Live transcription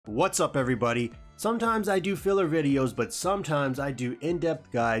What's up everybody? Sometimes I do filler videos, but sometimes I do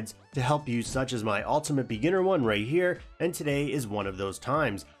in-depth guides to help you, such as my ultimate beginner one right here, and today is one of those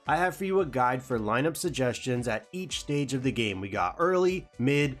times. I have for you a guide for lineup suggestions at each stage of the game. We got early,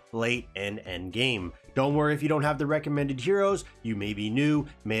 mid, late, and end game. Don't worry if you don't have the recommended heroes. You may be new,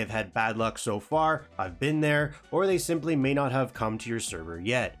 may have had bad luck so far, I've been there, or they simply may not have come to your server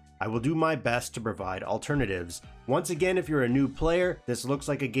yet. I will do my best to provide alternatives. Once again, if you're a new player, this looks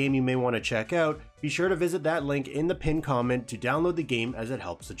like a game you may want to check out, be sure to visit that link in the pinned comment to download the game, as it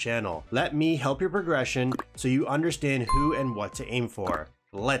helps the channel. Let me help your progression so you understand who and what to aim for.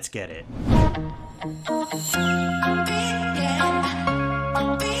 Let's get it.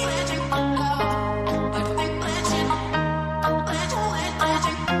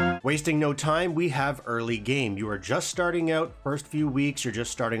 Wasting no time, we have early game. You are just starting out, first few weeks, you're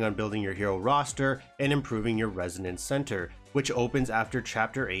just starting on building your hero roster and improving your resonance center, which opens after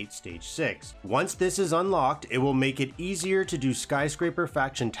chapter 8 stage 6. Once this is unlocked, it will make it easier to do skyscraper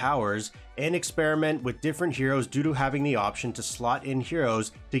faction towers and experiment with different heroes due to having the option to slot in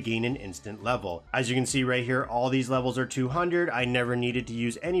heroes to gain an instant level. As you can see right here, all these levels are 200. I never needed to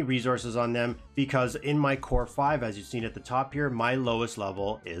use any resources on them because in my core 5, as you've seen at the top here, my lowest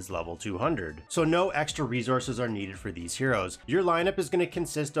level is level 200. So no extra resources are needed for these heroes. Your lineup is going to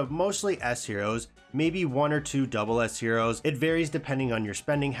consist of mostly S heroes, maybe 1 or 2 double S heroes. It varies depending on your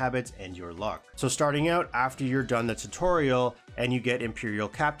spending habits and your luck. So starting out, after you're done the tutorial and you get Imperial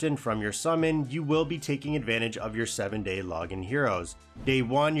Captain from your summon, you will be taking advantage of your 7-day login heroes. Day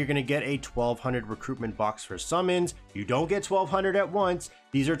 1, you're going to get a 1200 recruitment box for summons. You don't get 1200 at once.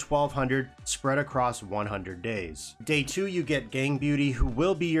 These are 1200 spread across 100 days. Day 2, you get Gang Beauty, who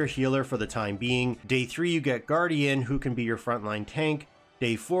will be your healer for the time being. Day 3, you get Guardian, who can be your frontline tank.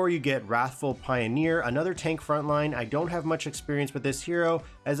 Day 4, you get Wrathful Pioneer, another tank frontline. I don't have much experience with this hero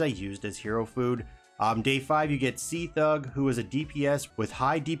as I used as hero food. Day 5, you get Sea Thug, who is a DPS with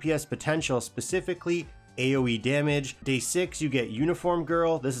high DPS potential, specifically AoE damage. Day 6, you get Uniform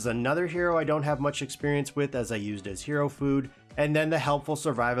Girl. This is another hero I don't have much experience with as I used as hero food. And then the helpful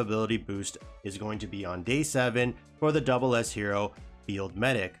survivability boost is going to be on day 7 for the double S hero, Field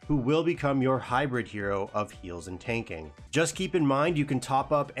Medic, who will become your hybrid hero of heals and tanking. Just keep in mind you can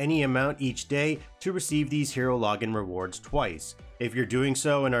top up any amount each day to receive these hero login rewards twice. If you're doing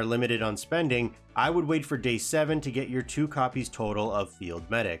so and are limited on spending, I would wait for day 7 to get your 2 copies total of Field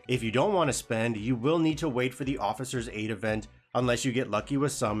Medic. If you don't want to spend, you will need to wait for the Officer's Aid event unless you get lucky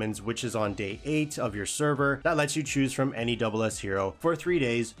with summons, which is on day 8 of your server. That lets you choose from any double S hero for 3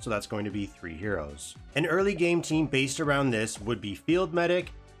 days, so that's going to be 3 heroes. An early game team based around this would be Field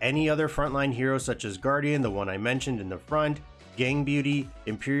Medic, any other frontline hero such as Guardian, the one I mentioned in the front, Gang Beauty,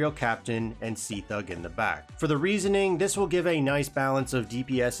 Imperial Captain, and Sea Thug in the back. For the reasoning, this will give a nice balance of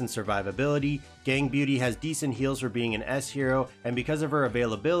DPS and survivability. Gang Beauty has decent heals for being an S hero, and because of her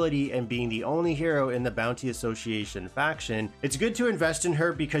availability and being the only hero in the Bounty Association faction, it's good to invest in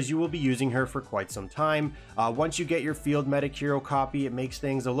her because you will be using her for quite some time. Once you get your Field Medic hero copy, it makes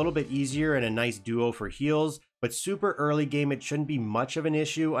things a little bit easier and a nice duo for heals. But super early game, it shouldn't be much of an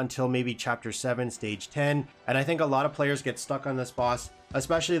issue until maybe chapter 7, stage 10. And I think a lot of players get stuck on this boss,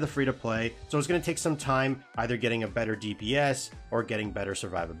 especially the free-to-play. So it's going to take some time either getting a better DPS or getting better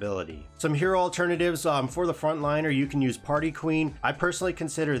survivability. Some hero alternatives for the frontliner, you can use Party Queen. I personally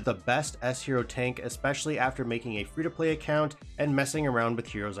consider the best S hero tank, especially after making a free-to-play account and messing around with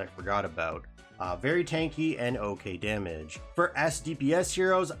heroes I forgot about. Very tanky and okay damage. For S DPS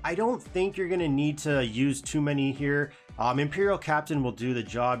heroes, I don't think you're going to need to use too many here. Imperial Captain will do the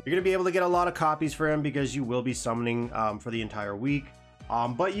job. You're going to be able to get a lot of copies for him because you will be summoning for the entire week.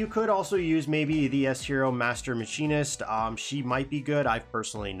 But you could also use maybe the S hero Master Machinist. She might be good. I've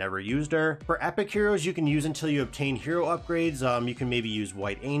personally never used her. For epic heroes, you can use until you obtain hero upgrades. You can maybe use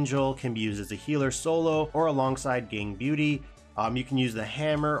White Angel, can be used as a healer solo or alongside Gang Beauty. You can use the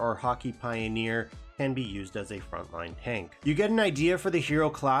Hammer or Hockey Pioneer, can be used as a frontline tank. You get an idea for the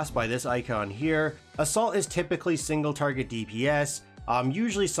hero class by this icon here. Assault is typically single target DPS,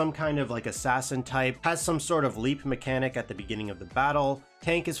 usually some kind of like assassin type, has some sort of leap mechanic at the beginning of the battle.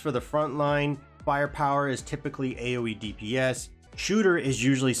 Tank is for the front line. Firepower is typically AoE DPS. Shooter is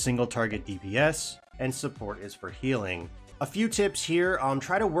usually single target DPS, and support is for healing. A few tips here,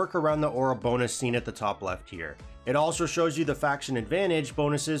 try to work around the aura bonus seen at the top left here. It also shows you the faction advantage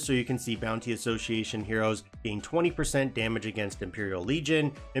bonuses, so you can see Bounty Association heroes gain 20% damage against Imperial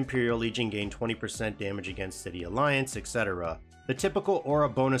Legion gain 20% damage against City Alliance, etc. The typical aura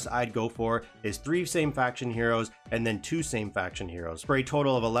bonus I'd go for is 3 same faction heroes and then 2 same faction heroes for a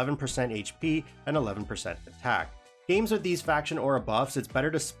total of 11% HP and 11% attack. Games with these faction aura buffs, it's better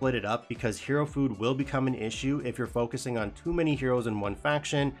to split it up because hero food will become an issue if you're focusing on too many heroes in one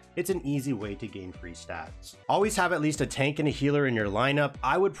faction. It's an easy way to gain free stats. Always have at least a tank and a healer in your lineup.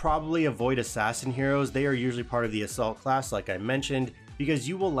 I would probably avoid assassin heroes. They are usually part of the assault class like I mentioned, because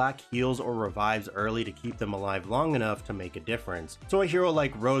you will lack heals or revives early to keep them alive long enough to make a difference. So a hero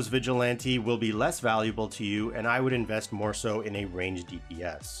like Rose Vigilante will be less valuable to you, and I would invest more so in a ranged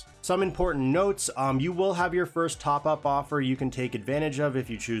DPS. Some important notes, you will have your first top-up offer you can take advantage of if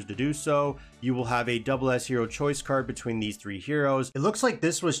you choose to do so. You will have a double S hero choice card between these three heroes. It looks like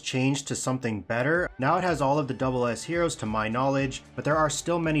this was changed to something better. Now it has all of the double S heroes to my knowledge, but there are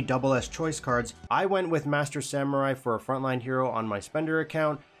still many double S choice cards. I went with Master Samurai for a frontline hero on my spender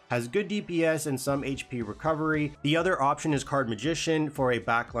account. Has good DPS and some HP recovery. The other option is Card Magician for a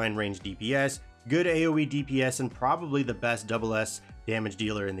backline range DPS. Good AoE DPS and probably the best double S damage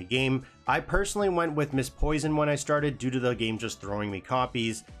dealer in the game. I personally went with Miss Poison when I started due to the game just throwing me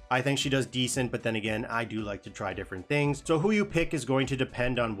copies. I think she does decent, but then again, I do like to try different things. So who you pick is going to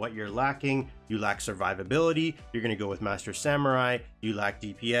depend on what you're lacking. You lack survivability, you're going to go with Master Samurai. You lack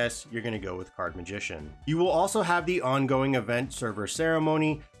DPS, you're going to go with Card Magician. You will also have the ongoing event Server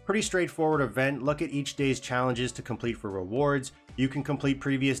Ceremony. Pretty straightforward event. Look at each day's challenges to complete for rewards. You can complete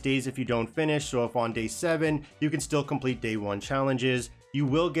previous days if you don't finish, so if on day 7, you can still complete day 1 challenges. You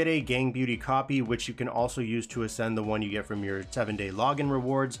will get a Gang Beauty copy, which you can also use to ascend the one you get from your 7-day login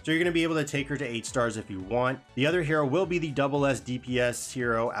rewards. So you're going to be able to take her to 8 stars if you want. The other hero will be the double S DPS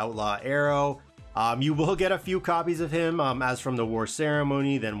hero Outlaw Arrow. You will get a few copies of him, as from the War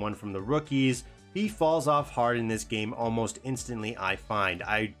Ceremony, then one from the Rookies. He falls off hard in this game almost instantly, I find.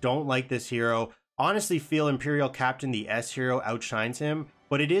 I don't like this hero. Honestly feel Imperial Captain, the S hero, outshines him,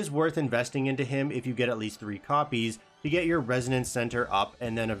 but it is worth investing into him if you get at least 3 copies to get your Resonance Center up,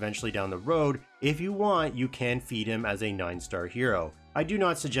 and then eventually down the road, if you want, you can feed him as a 9-star hero. I do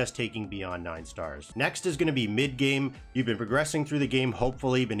not suggest taking beyond 9 stars. Next is going to be mid-game. You've been progressing through the game,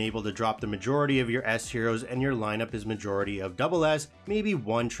 hopefully been able to drop the majority of your S heroes, and your lineup is majority of double S, maybe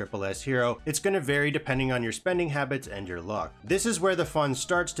one triple S hero. It's going to vary depending on your spending habits and your luck. This is where the fun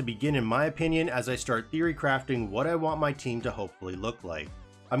starts to begin, in my opinion, as I start theory crafting what I want my team to hopefully look like.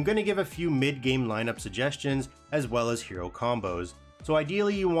 I'm going to give a few mid-game lineup suggestions as well as hero combos. So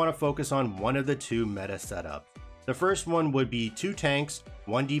ideally you want to focus on one of the 2 meta setups. The first one would be 2 tanks,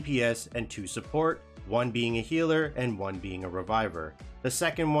 1 DPS, and 2 support, 1 being a healer and 1 being a reviver. The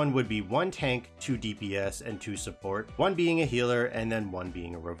second one would be 1 tank, 2 DPS, and 2 support, 1 being a healer and then 1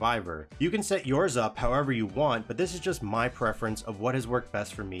 being a reviver. You can set yours up however you want, but this is just my preference of what has worked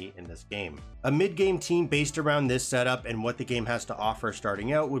best for me in this game. A mid-game team based around this setup and what the game has to offer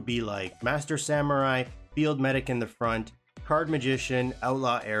starting out would be like Master Samurai, Field Medic in the front, Card Magician,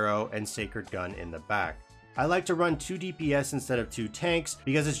 Outlaw Arrow, and Sacred Gun in the back. I like to run 2 DPS instead of 2 tanks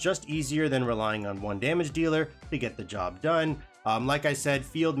because it's just easier than relying on 1 damage dealer to get the job done. Like I said,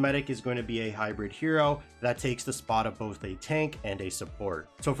 Field Medic is going to be a hybrid hero that takes the spot of both a tank and a support.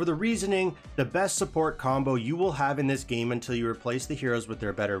 So for the reasoning, the best support combo you will have in this game until you replace the heroes with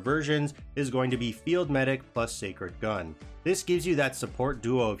their better versions is going to be Field Medic plus Sacred Gun. This gives you that support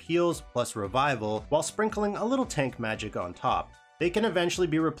duo of heals plus revival while sprinkling a little tank magic on top. They can eventually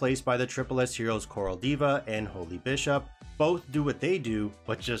be replaced by the triple S heroes Coral Diva and Holy Bishop. Both do what they do,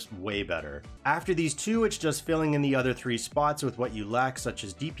 but just way better. After these 2, it's just filling in the other 3 spots with what you lack, such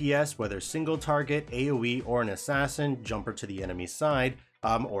as DPS, whether single target, AoE, or an assassin, jumper to the enemy side,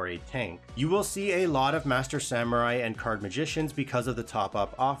 or a tank. You will see a lot of Master Samurai and Card Magicians because of the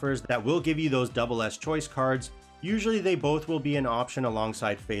top-up offers that will give you those double S choice cards. Usually they both will be an option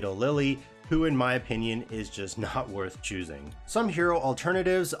alongside Fatal Lily, who in my opinion is just not worth choosing. Some hero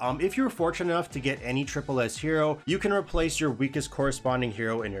alternatives, if you're fortunate enough to get any triple S hero, you can replace your weakest corresponding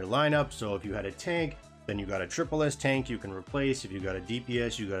hero in your lineup. So if you had a tank, then you got a triple S tank you can replace. If you got a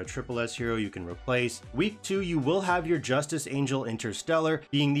DPS, you got a triple S hero you can replace. Week 2, you will have your Justice Angel Interstellar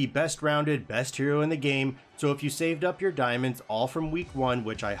being the best rounded, best hero in the game. So if you saved up your diamonds all from week 1,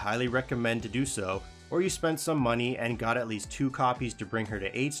 which I highly recommend to do so, or you spent some money and got at least 2 copies to bring her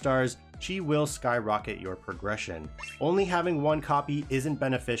to 8 stars, she will skyrocket your progression. Only having 1 copy isn't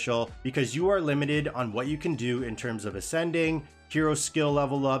beneficial because you are limited on what you can do in terms of ascending, hero skill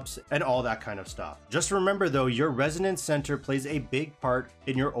level ups, and all that kind of stuff. Just remember though, your Resonance Center plays a big part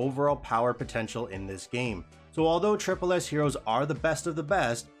in your overall power potential in this game. So although triple S heroes are the best of the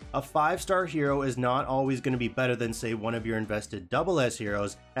best, a 5-star hero is not always going to be better than, say, one of your invested double S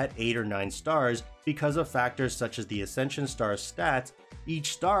heroes at 8 or 9 stars because of factors such as the Ascension Star stats.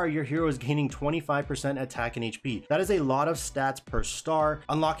 Each star, your hero is gaining 25% attack and HP. That is a lot of stats per star,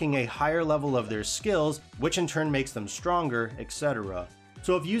 unlocking a higher level of their skills, which in turn makes them stronger, etc.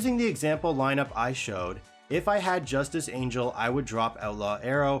 So if using the example lineup I showed, if I had Justice Angel, I would drop Outlaw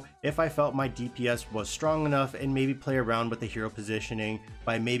Arrow if I felt my DPS was strong enough, and maybe play around with the hero positioning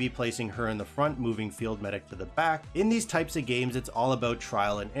by maybe placing her in the front, moving Field Medic to the back. In these types of games, it's all about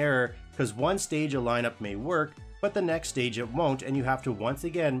trial and error, because one stage a lineup may work, but the next stage it won't, and you have to once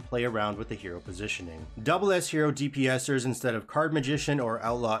again play around with the hero positioning. Double S hero DPSers instead of Card Magician or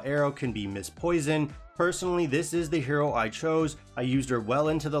Outlaw Arrow can be Miss Poison. Personally, this is the hero I chose. I used her well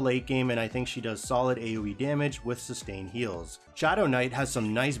into the late game, and I think she does solid AoE damage with sustained heals. Shadow Knight has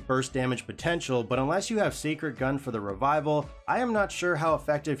some nice burst damage potential, but unless you have Sacred Gun for the revival, I am not sure how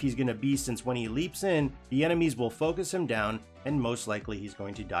effective he's going to be, since when he leaps in, the enemies will focus him down, and most likely he's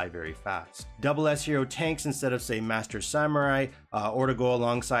going to die very fast. Double S hero tanks instead of, say, Master Samurai, or to go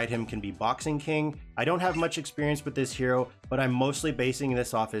alongside him can be Boxing King. I don't have much experience with this hero, but I'm mostly basing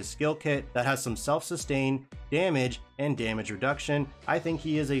this off his skill kit that has some self-sustain, damage, and damage reduction. I think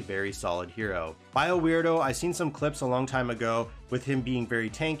he is a very solid hero. Bio Weirdo, I've seen some clips a long time ago with him being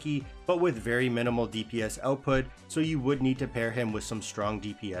very tanky, but with very minimal DPS output, so you would need to pair him with some strong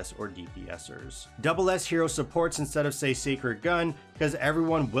DPS or DPSers. Double S hero supports instead of, say, Sacred Gun, because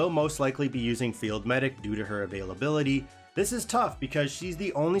everyone will most likely be using Field Medic due to her availability. This is tough because she's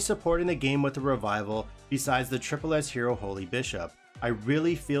the only support in the game with a revival besides the Triple S hero Holy Bishop. I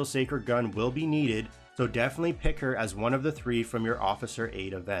really feel Sacred Gun will be needed, so definitely pick her as one of the 3 from your Officer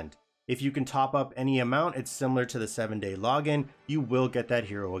 8 event. If you can top up any amount, it's similar to the 7-day login, you will get that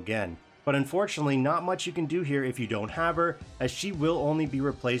hero again. But unfortunately, not much you can do here if you don't have her, as she will only be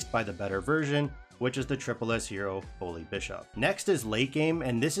replaced by the better version, which is the Triple S hero Holy Bishop. Next is late game,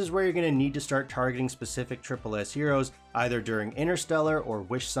 and this is where you're going to need to start targeting specific Triple S heroes either during Interstellar or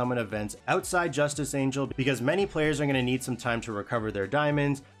Wish Summon events outside Justice Angel, because many players are going to need some time to recover their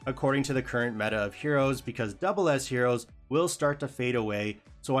diamonds according to the current meta of heroes, because Double S heroes will start to fade away,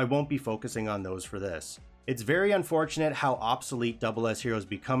 so I won't be focusing on those for this. It's very unfortunate how obsolete Double S heroes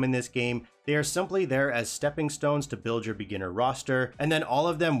become in this game. They are simply there as stepping stones to build your beginner roster, and then all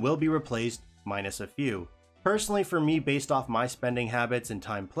of them will be replaced minus a few. Personally, for me, based off my spending habits and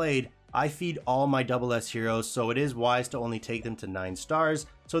time played, I feed all my Double S heroes, so it is wise to only take them to 9 stars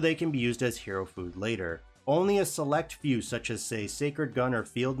so they can be used as hero food later. Only a select few, such as, say, Sacred Gun or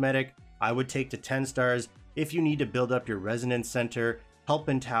Field Medic, I would take to 10 stars if you need to build up your Resonance Center, Help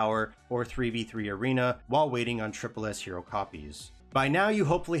in Tower, or 3v3 Arena while waiting on Triple S hero copies. By now you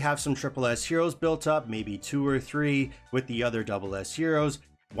hopefully have some Triple S heroes built up, maybe 2 or 3 with the other Double S heroes.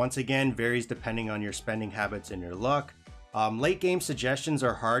 Once again, varies depending on your spending habits and your luck. Late game suggestions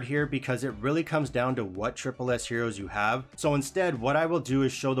are hard here because it really comes down to what Triple S heroes you have. So instead, what I will do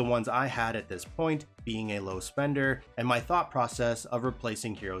is show the ones I had at this point, being a low spender, and my thought process of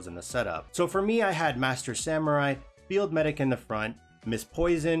replacing heroes in the setup. So for me, I had Master Samurai, Field Medic in the front, Miss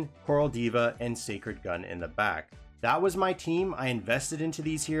Poison, Coral Diva, and Sacred Gun in the back. That was my team. I invested into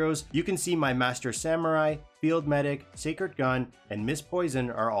these heroes. You can see my Master Samurai, Field Medic, Sacred Gun, and Miss Poison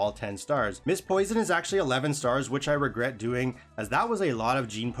are all 10 stars. Miss Poison is actually 11 stars, which I regret doing, as that was a lot of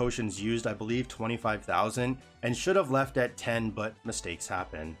gene potions used, I believe 25,000, and should have left at 10, but mistakes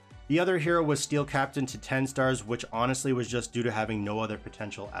happen. The other hero was Steel Captain to 10 stars, which honestly was just due to having no other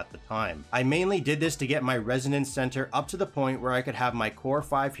potential at the time. I mainly did this to get my Resonance Center up to the point where I could have my core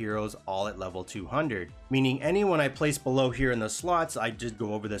 5 heroes all at level 200, meaning anyone I placed below here in the slots, I did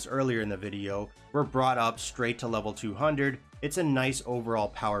go over this earlier in the video, were brought up straight to level 200. It's a nice overall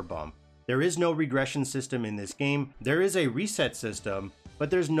power bump. There is no regression system in this game. There is a reset system, but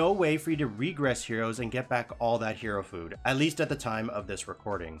there's no way for you to regress heroes and get back all that hero food, at least at the time of this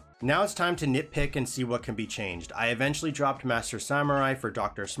recording. Now it's time to nitpick and see what can be changed. I eventually dropped Master Samurai for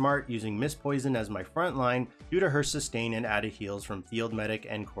Dr. Smart, using Miss Poison as my front line due to her sustain and added heals from Field Medic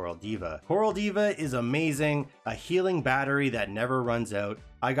and Coral Diva. Coral Diva is amazing, a healing battery that never runs out.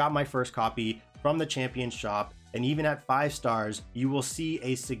 I got my first copy from the champion shop, and even at 5 stars, you will see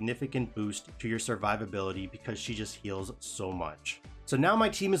a significant boost to your survivability because she just heals so much. So now my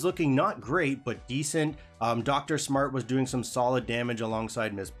team is looking not great, but decent. Dr. Smart was doing some solid damage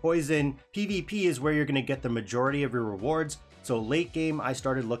alongside Miss Poison. PvP is where you're going to get the majority of your rewards. So late game, I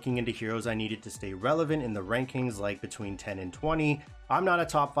started looking into heroes I needed to stay relevant in the rankings, like between 10 and 20. I'm not a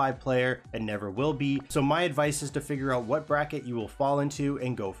top 5 player and never will be. So my advice is to figure out what bracket you will fall into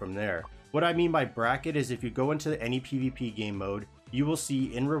and go from there. What I mean by bracket is if you go into any PvP game mode, you will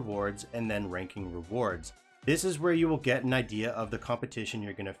see in rewards and then ranking rewards. This is where you will get an idea of the competition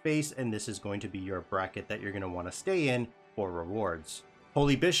you're going to face, and this is going to be your bracket that you're going to want to stay in for rewards.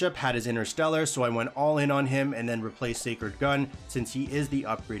 Holy Bishop had his Interstellar, so I went all in on him and then replaced Sacred Gun since he is the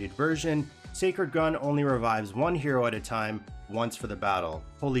upgraded version. Sacred Gun only revives one hero at a time, once for the battle.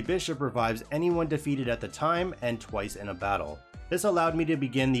 Holy Bishop revives anyone defeated at the time and twice in a battle. This allowed me to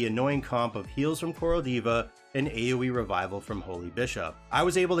begin the annoying comp of heals from Coral Diva and AoE revival from Holy Bishop. I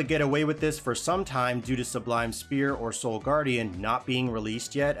was able to get away with this for some time due to Sublime Spear or Soul Guardian not being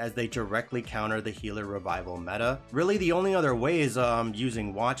released yet, as they directly counter the healer revival meta. Really the only other way is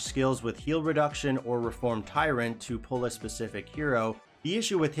using watch skills with heal reduction or Reformed Tyrant to pull a specific hero. The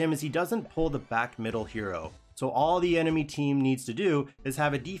issue with him is he doesn't pull the back middle hero. So all the enemy team needs to do is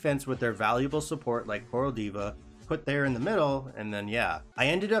have a defense with their valuable support like Coral Diva, put there in the middle, and then yeah. I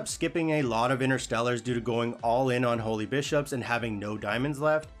ended up skipping a lot of Interstellars due to going all in on Holy Bishops and having no diamonds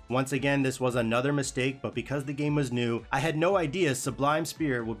left. Once again, this was another mistake, but because the game was new, I had no idea Sublime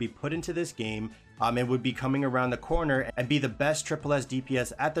Spear would be put into this game and would be coming around the corner and be the best SSS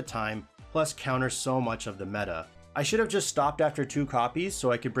DPS at the time, plus counter so much of the meta. I should have just stopped after 2 copies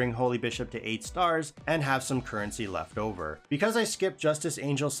so I could bring Holy Bishop to 8 stars and have some currency left over. Because I skipped Justice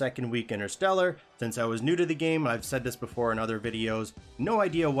Angel second week Interstellar, since I was new to the game, I've said this before in other videos, no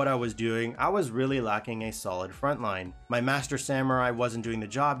idea what I was doing, I was really lacking a solid frontline. My Master Samurai wasn't doing the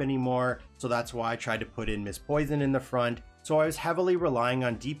job anymore, so that's why I tried to put in Miss Poison in the front, so I was heavily relying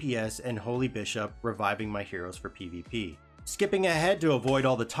on DPS and Holy Bishop reviving my heroes for PvP. Skipping ahead to avoid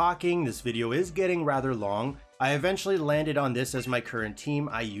all the talking, this video is getting rather long. I eventually landed on this as my current team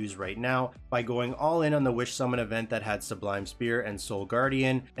I use right now by going all in on the Wish Summon event that had Sublime Spear and Soul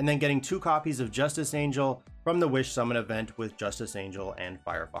Guardian, and then getting 2 copies of Justice Angel from the Wish Summon event with Justice Angel and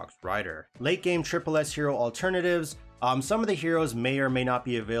Firefox Rider. Late game SSS hero alternatives. Some of the heroes may or may not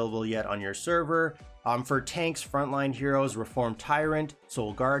be available yet on your server. For tanks, frontline heroes, Reformed Tyrant,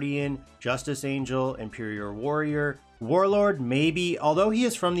 Soul Guardian, Justice Angel, Imperial Warrior, Warlord maybe, although he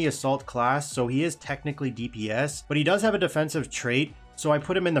is from the Assault class, so he is technically DPS, but he does have a defensive trait, so I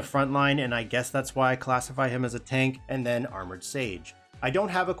put him in the front line, and I guess that's why I classify him as a tank, and then Armored Sage. I don't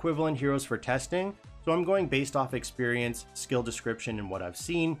have equivalent heroes for testing, so I'm going based off experience, skill description, and what I've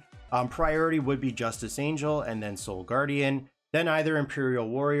seen. Priority would be Justice Angel, and then Soul Guardian. Then either Imperial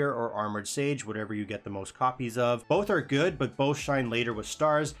Warrior or Armored Sage, whatever you get the most copies of. Both are good, but both shine later with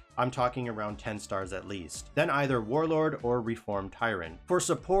stars. I'm talking around 10 stars at least. Then either Warlord or Reformed Tyrant. For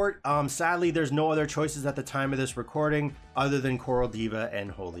support, sadly there's no other choices at the time of this recording other than Coral Diva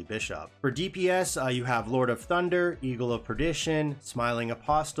and Holy Bishop. For DPS, you have Lord of Thunder, Eagle of Perdition, Smiling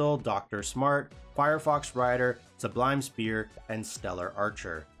Apostle, Dr. Smart, Firefox Rider, Sublime Spear, and Stellar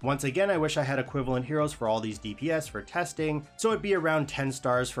Archer. Once again, I wish I had equivalent heroes for all these DPS for testing, so it'd be around 10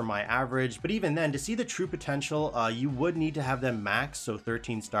 stars for my average, but even then, to see the true potential, you would need to have them max, so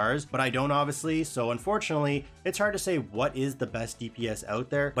 13 stars, but I don't obviously, so unfortunately, it's hard to say what is the best DPS out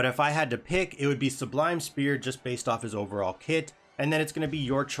there, but if I had to pick, it would be Sublime Spear just based off his overall kit, and then it's going to be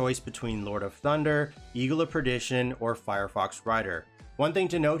your choice between Lord of Thunder, Eagle of Perdition, or Firefox Rider. One thing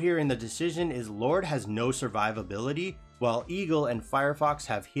to note here in the decision is Lord has no survivability, while Eagle and Firefox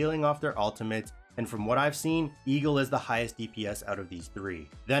have healing off their ultimates, and from what I've seen, Eagle is the highest DPS out of these 3.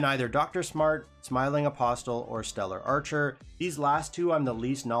 Then either Dr. Smart, Smiling Apostle, or Stellar Archer. These last 2 I'm the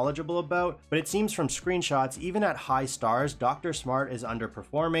least knowledgeable about, but it seems from screenshots, even at high stars, Dr. Smart is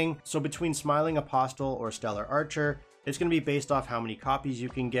underperforming, so between Smiling Apostle or Stellar Archer, it's going to be based off how many copies you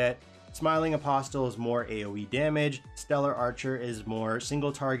can get. Smiling Apostle is more AoE damage, Stellar Archer is more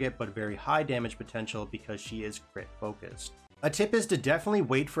single target but very high damage potential because she is crit focused. A tip is to definitely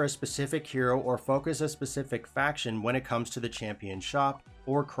wait for a specific hero or focus a specific faction when it comes to the champion shop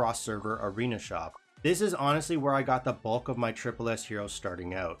or cross-server arena shop. This is honestly where I got the bulk of my SSS heroes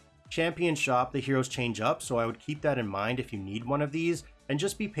starting out. Champion shop, the heroes change up, so I would keep that in mind if you need one of these, and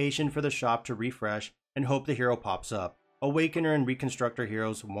just be patient for the shop to refresh and hope the hero pops up. Awakener and Reconstructor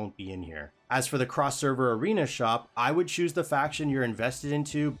heroes won't be in here. As for the cross-server arena shop, I would choose the faction you're invested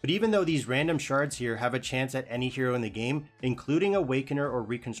into, but even though these random shards here have a chance at any hero in the game, including Awakener or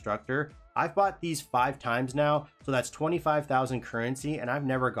Reconstructor, I've bought these 5 times now, so that's 25,000 currency, and I've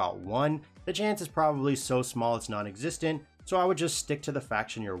never got one. The chance is probably so small it's non-existent, so I would just stick to the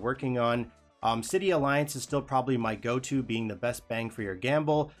faction you're working on. City Alliance is still probably my go-to, being the best bang for your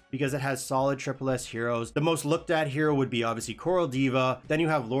gamble because it has solid SSS heroes. The most looked at hero would be obviously Coral Diva, then you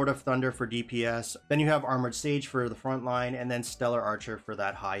have Lord of Thunder for DPS, then you have Armored Sage for the front line, and then Stellar Archer for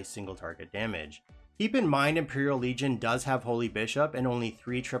that high single target damage. Keep in mind Imperial Legion does have Holy Bishop and only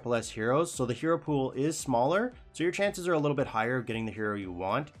 3 SSS heroes, so the hero pool is smaller, so your chances are a little bit higher of getting the hero you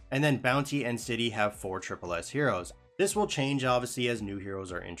want. And then Bounty and City have 4 SSS heroes. This will change obviously as new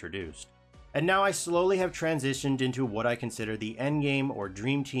heroes are introduced. And now I slowly have transitioned into what I consider the endgame or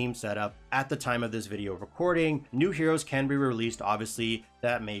dream team setup at the time of this video recording. New heroes can be released, obviously,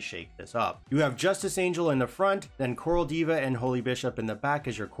 that may shake this up. You have Justice Angel in the front, then Coral Diva and Holy Bishop in the back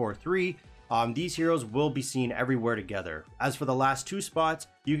as your core 3. These heroes will be seen everywhere together. As for the last 2 spots,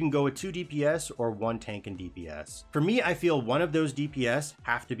 you can go with 2 DPS or 1 tank and DPS. For me, I feel one of those DPS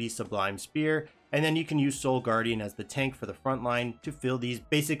have to be Sublime Spear, and then you can use Soul Guardian as the tank for the front line to fill these,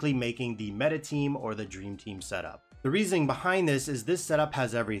 basically making the meta team or the dream team setup. The reasoning behind this is this setup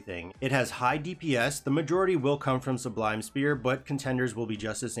has everything. It has high DPS, the majority will come from Sublime Spear, but contenders will be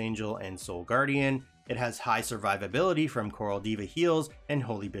Justice Angel and Soul Guardian. It has high survivability from Coral Diva heals and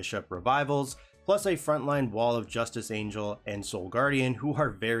Holy Bishop revivals, plus a frontline wall of Justice Angel and Soul Guardian who are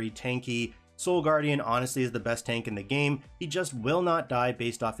very tanky. Soul Guardian honestly is the best tank in the game, he just will not die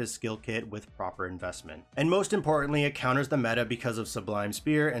based off his skill kit with proper investment. And most importantly, it counters the meta because of Sublime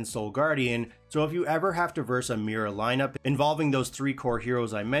Spear and Soul Guardian, so if you ever have to verse a mirror lineup involving those 3 core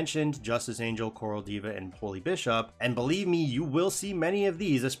heroes I mentioned, Justice Angel, Coral Diva, and Holy Bishop, and believe me, you will see many of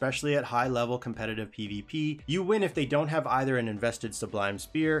these, especially at high level competitive PvP, you win if they don't have either an invested Sublime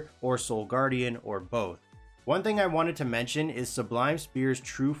Spear or Soul Guardian or both. One thing I wanted to mention is Sublime Spear's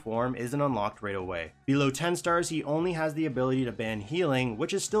true form isn't unlocked right away. Below 10 stars, he only has the ability to ban healing,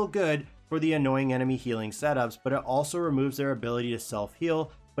 which is still good for the annoying enemy healing setups, but it also removes their ability to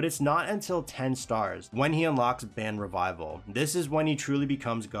self-heal, but it's not until 10 stars when he unlocks Ban Revival. This is when he truly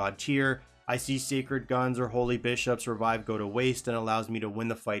becomes God tier. I see Sacred Guns or Holy Bishop's revive go to waste and allows me to win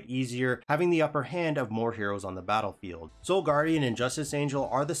the fight easier, having the upper hand of more heroes on the battlefield. Soul Guardian and Justice Angel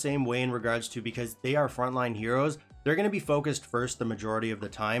are the same way in regards to because they are frontline heroes, they're going to be focused first the majority of the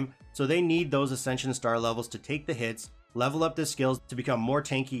time, so they need those Ascension star levels to take the hits, level up the skills to become more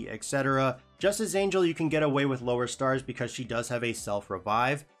tanky, etc. Justice Angel you can get away with lower stars because she does have a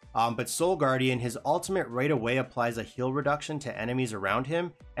self-revive. But Soul Guardian, his ultimate right away applies a heal reduction to enemies around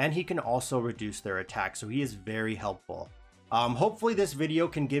him, and he can also reduce their attack, so he is very helpful. Hopefully this video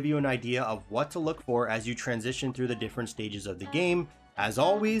can give you an idea of what to look for as you transition through the different stages of the game. As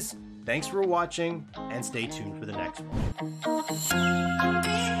always, thanks for watching, and stay tuned for the next one.